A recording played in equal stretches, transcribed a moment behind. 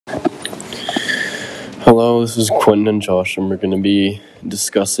Hello, this is Quentin and Josh, and we're going to be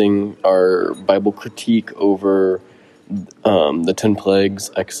discussing our Bible critique over the 10 plagues,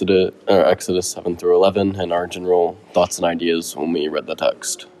 Exodus 7 through 11, and our general thoughts and ideas when we read the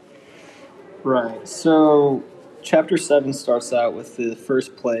text. Right, so chapter 7 starts out with the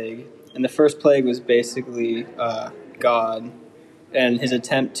first plague, and the first plague was basically God and his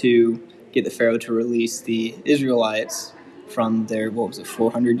attempt to get the Pharaoh to release the Israelites from their,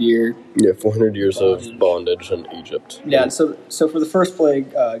 400 year? Yeah, 400 years bondage. Of bondage in Egypt. Yeah, and so for the first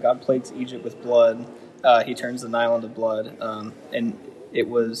plague, God plagues Egypt with blood. He turns the Nile into blood, and it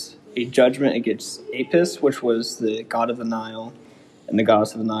was a judgment against Apis, which was the god of the Nile, and the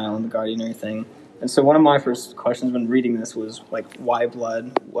goddess of the Nile, and the guardian and everything. And so one of my first questions when reading this was, why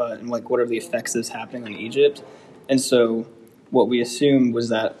blood? What are the effects that's happening on Egypt? And so what we assumed was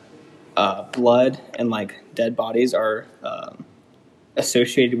that blood and dead bodies are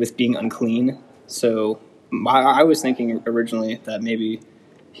associated with being unclean. So I was thinking originally that maybe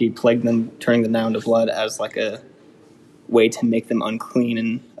he plagued them, turning the Nile into blood as a way to make them unclean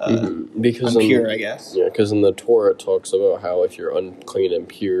and impure, I guess. Yeah, because in the Torah it talks about how if you're unclean and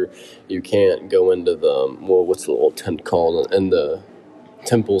pure, you can't go into what's the little tent called, and the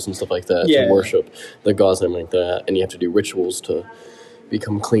temples and stuff like that to worship the gods and everything like that, and you have to do rituals to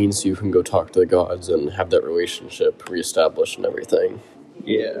become clean so you can go talk to the gods and have that relationship reestablished and everything.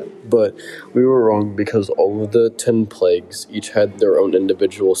 Yeah. But we were wrong because all of the 10 plagues each had their own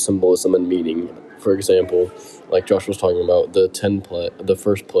individual symbolism and meaning. For example, like Josh was talking about, the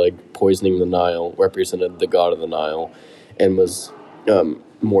first plague, poisoning the Nile, represented the god of the Nile and was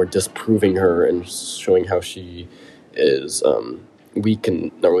more disproving her and showing how she is weak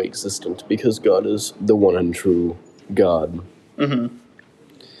and not really existent because God is the one and true God. Mm-hmm.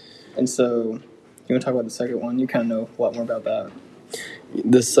 And so, you want to talk about the second one? You kind of know a lot more about that.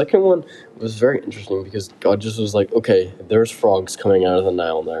 The second one was very interesting because God just was like, okay, there's frogs coming out of the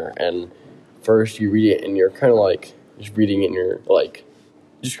Nile there. And first you read it and you're kind of just reading it and you're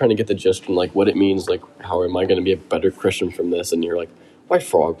just trying to get the gist and what it means, how am I going to be a better Christian from this? And you're like, why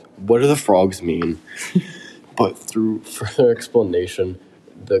frogs? What do the frogs mean? But through further explanation,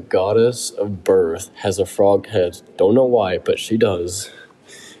 the goddess of birth has a frog head. Don't know why, but she does.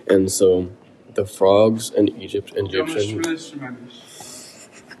 And so the frogs in Egyptian.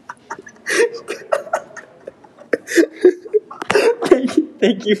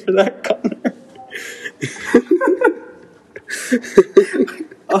 Thank you for that, Connor.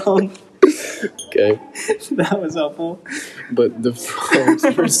 Okay. That was helpful. But the frogs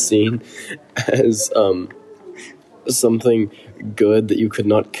were seen as something good that you could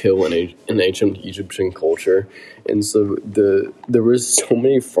not kill in ancient Egyptian culture. And so there were so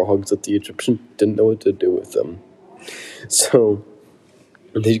many frogs that the Egyptians didn't know what to do with them. So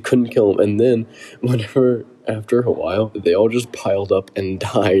they couldn't kill them. And then after a while, they all just piled up and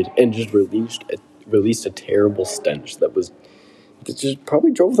died and just released a terrible stench that just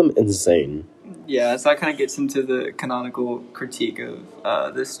probably drove them insane. Yeah, so that kind of gets into the canonical critique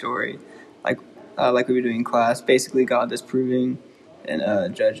of this story. Like we were doing in class, basically God disproving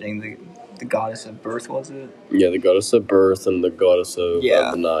and judging the goddess of birth, was it? Yeah, the goddess of birth and the goddess of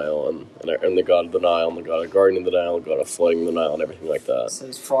the Nile, and the god of the Nile, and the god of guarding the Nile, the god of flooding the Nile, and everything like that. It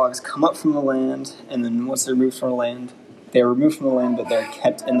says frogs come up from the land, and then once they're removed from the land, but they're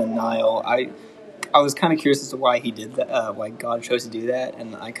kept in the Nile. I was kind of curious as to why he did that, why God chose to do that,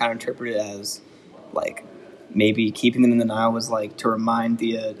 and I kind of interpret it as, maybe keeping them in the Nile was, to remind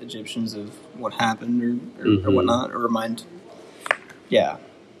the Egyptians of what happened or whatnot, or remind,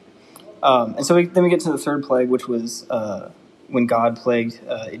 and so then we get to the third plague, which was when God plagued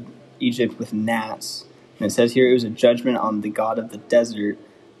Egypt with gnats. And it says here it was a judgment on the god of the desert.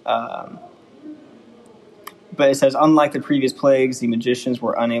 But it says, unlike the previous plagues, the magicians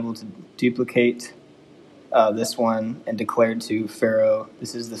were unable to duplicate this one and declared to Pharaoh,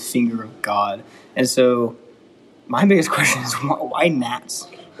 this is the finger of God. And so my biggest question is, why gnats?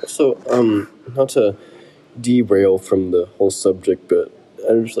 So, not to derail from the whole subject, but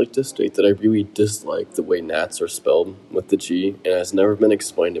I'd just like to state that I really dislike the way gnats are spelled with the G, and it has never been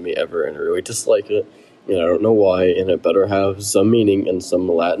explained to me ever, and I really dislike it, and I don't know why, and it better have some meaning and some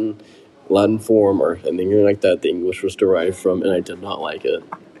Latin form or anything like that the English was derived from, and I did not like it.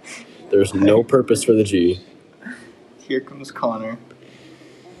 There's no purpose for the G. Here comes Connor.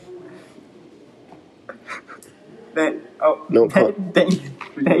 Thank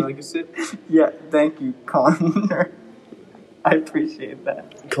you, Connor. I appreciate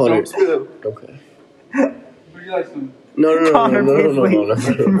that. Connor. Okay. Would you like some? No.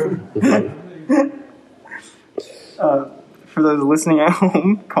 For those listening at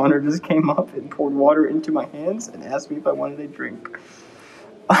home, Connor just came up and poured water into my hands and asked me if I wanted a drink.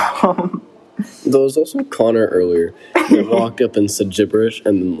 There was also Connor earlier that walked up and said gibberish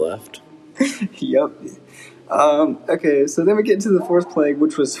and then left. Yep. Okay, so then we get to the fourth plague,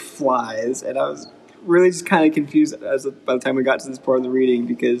 which was flies, and I was really just kind of confused by the time we got to this part of the reading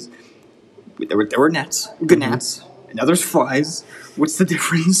because there were gnats, good gnats, and now there's flies. What's the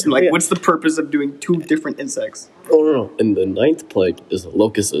difference? Like, what's the purpose of doing two different insects? Oh no! And the ninth plague is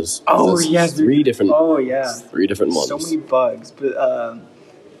locusts. Oh That's yeah, three different. Oh yeah, 3 different ones. So many bugs, but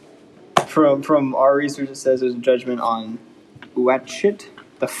from our research, it says there's a judgment on Uatchit,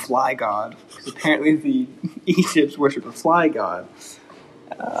 the fly god. Because apparently the Egypts worship a fly god.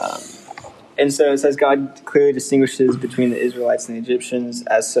 And so it says God clearly distinguishes between the Israelites and the Egyptians,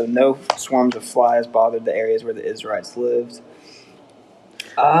 as so no swarms of flies bothered the areas where the Israelites lived.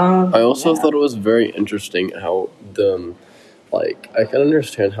 I also thought it was very interesting how I can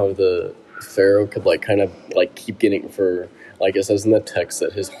understand how the Pharaoh could kind of keep getting it says in the text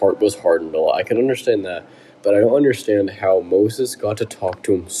that his heart was hardened a lot. I can understand that, but I don't understand how Moses got to talk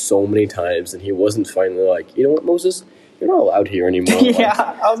to him so many times and he wasn't finally like, you know what, Moses, you're not allowed here anymore.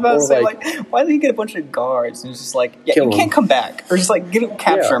 Yeah, I was about to say, why did he get a bunch of guards and it's just like, yeah, you can't come back, or just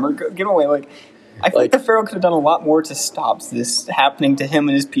capture him or get him away, I feel like the Pharaoh could have done a lot more to stop this happening to him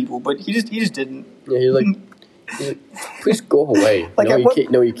and his people, but he just didn't. Yeah, he's like, please go away.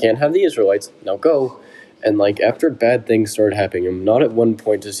 You can't have the Israelites. Now go. And after bad things started happening, not at one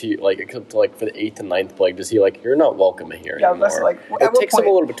point does he except for the 8th and 9th plague does he you're not welcome here anymore. It takes him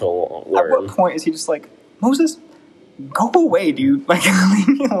a little bit to learn. At what point is he just like, Moses, go away, dude? Leave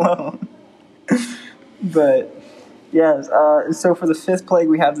me alone. But yes, so for the 5th plague,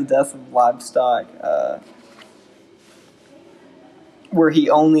 we have the death of livestock, where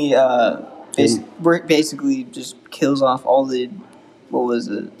he only basically just kills off all the, what was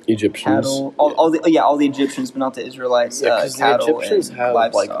it? Egyptians. Cattle. All the Egyptians, but not the Israelites. Yeah, because the Egyptians had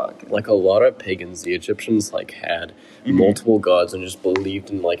livestock. A lot of pagans. The Egyptians had multiple gods and just believed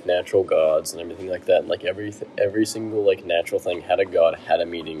in natural gods and everything like that. And every single natural thing had a god, had a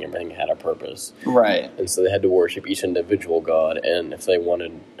meaning, everything had a purpose. Right. And so they had to worship each individual god. And if they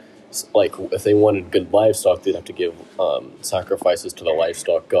wanted good livestock, they'd have to give sacrifices to the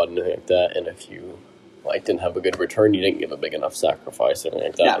livestock god and anything like that. And if you didn't have a good return, you didn't give a big enough sacrifice or anything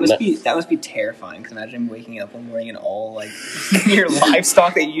like that. That must be terrifying. Because imagine waking up one morning and all your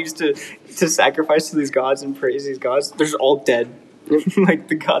livestock that you used to sacrifice to these gods and praise these gods, they're just all dead.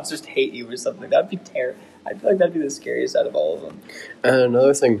 The gods just hate you or something. That'd be terrible. I feel like that'd be the scariest out of all of them. And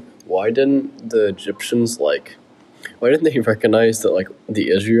another thing, why didn't the Egyptians why didn't they recognize that the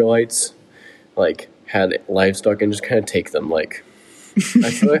Israelites had livestock and just kind of take them I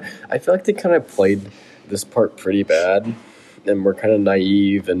feel like they kind of played this part pretty bad and were kind of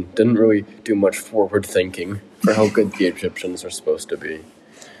naive and didn't really do much forward thinking for how good the Egyptians are supposed to be.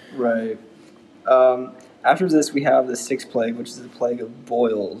 Right. After this, we have the 6th plague, which is the plague of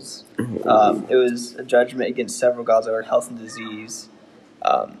boils. It was a judgment against several gods over health and disease.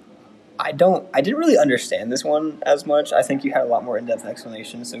 I didn't really understand this one as much. I think you had a lot more in-depth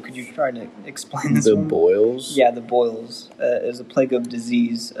explanation, so could you try to explain this one? The boils? Yeah, the boils. It was a plague of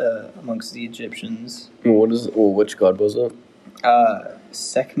disease amongst the Egyptians. Which god was it?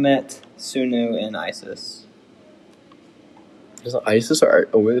 Sekhmet, Sunu, and Isis. Is it Isis or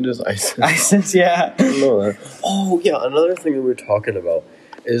it is Isis? Isis, yeah. I don't know that. Oh, yeah, another thing that we were talking about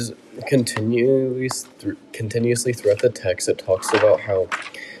is continuously throughout the text it talks about how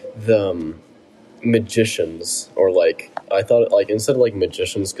the magicians, or I thought instead of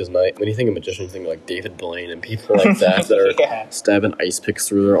magicians, because when you think of magicians, you think David Blaine and people like that that are stabbing ice picks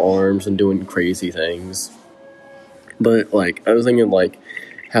through their arms and doing crazy things. But I was thinking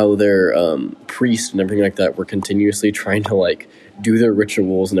how their priests and everything like that were continuously trying to do their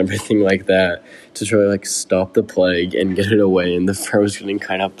rituals and everything like that to try to stop the plague and get it away, and the Pharaoh's getting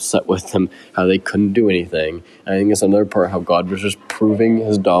kind of upset with them how they couldn't do anything. And I think it's another part how God was just proving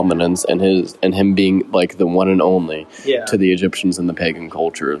his dominance and him being the one and only to the Egyptians and the pagan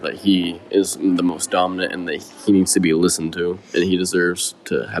culture, that he is the most dominant and that he needs to be listened to and he deserves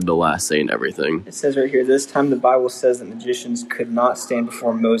to have the last say in everything. It says right here, this time the Bible says that magicians could not stand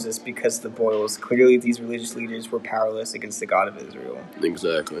before Moses because of the boils. Clearly these religious leaders were powerless against the God of Israel.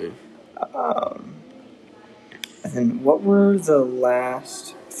 Exactly. And then what were the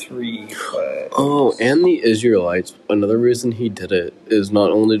last 3 plagues? Oh, and the Israelites, another reason he did it is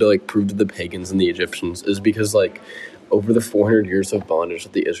not only to prove to the pagans and the Egyptians, is because over the 400 years of bondage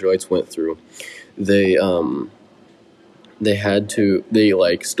that the Israelites went through, they they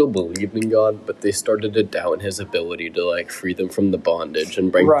like still believed in God, but they started to doubt his ability to like free them from the bondage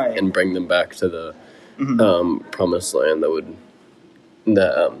and bring them back to the promised land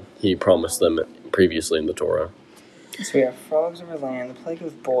that he promised them previously in the Torah. So we have frogs over land, the plague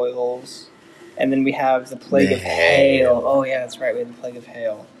of boils, and then we have the plague of hail. Oh yeah, that's right. We have the plague of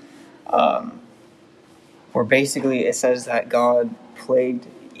hail, where basically it says that God plagued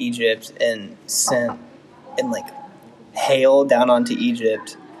Egypt and sent like hail down onto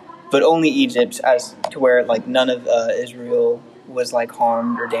Egypt, but only Egypt, as to where like none of Israel was like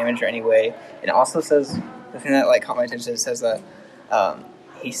harmed or damaged or any way. It also says, the thing that like caught my attention, it says that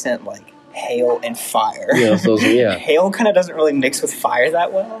he sent like hail and fire. Yeah, so yeah. Hail kind of doesn't really mix with fire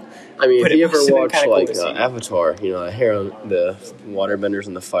that well. I mean, if you ever watch like cool Avatar, the waterbenders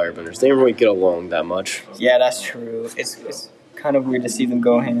and the firebenders, they don't really get along that much. Yeah, that's true. It's kind of weird to see them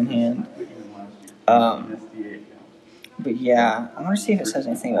go hand in hand. But yeah, I want to see if it says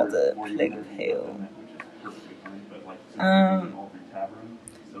anything about the plague of hail.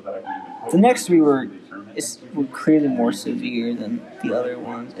 The next were clearly more severe than the other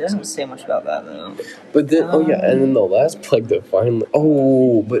ones. It doesn't say much about that though. But then, and then the last plague that finally.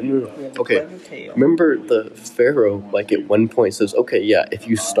 Oh, but no. Okay, remember the Pharaoh? Like at one point says, "Okay, yeah, if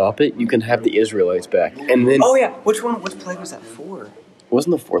you stop it, you can have the Israelites back." And then, oh yeah, which plague was that for? It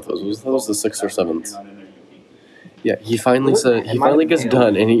wasn't the fourth? That was the sixth or seventh. Yeah, he finally gets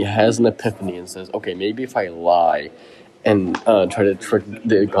done, and he has an epiphany and says, "Okay, maybe if I lie and try to trick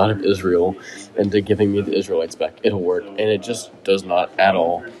the God of Israel into giving me the Israelites back, it'll work." And it just does not at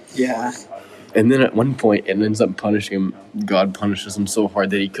all. Yeah. And then at one point, it ends up punishing him. God punishes him so hard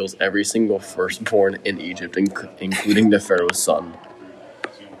that he kills every single firstborn in Egypt, including the Pharaoh's son.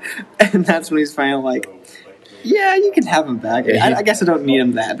 And that's when he's finally like, yeah, you can have him back. Yeah, I guess I don't need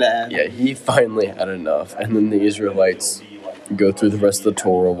him that bad. Yeah, he finally had enough. And then the Israelites go through the rest of the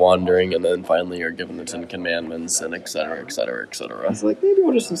Torah wandering, and then finally are given the Ten Commandments, and et cetera, et cetera, et cetera. It's like, maybe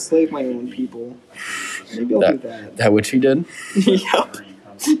I'll just enslave my own people. Maybe I'll do that. That which he did? Yep.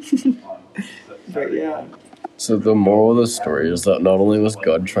 But yeah. So the moral of the story is that not only was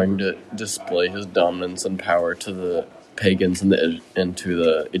God trying to display his dominance and power to the pagans and to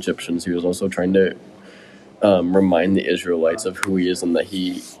the Egyptians, he was also trying to remind the Israelites of who he is and that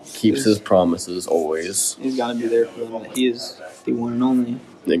he keeps his promises always. He's got to be there for them. That he is the one and only.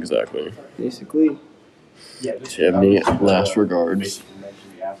 Exactly. Basically. Do you have any last regards?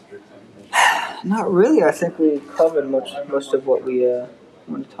 Not really. I think we covered most of what we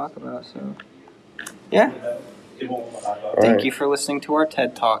wanted to talk about. So, yeah. Thank you for listening to our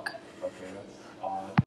TED Talk.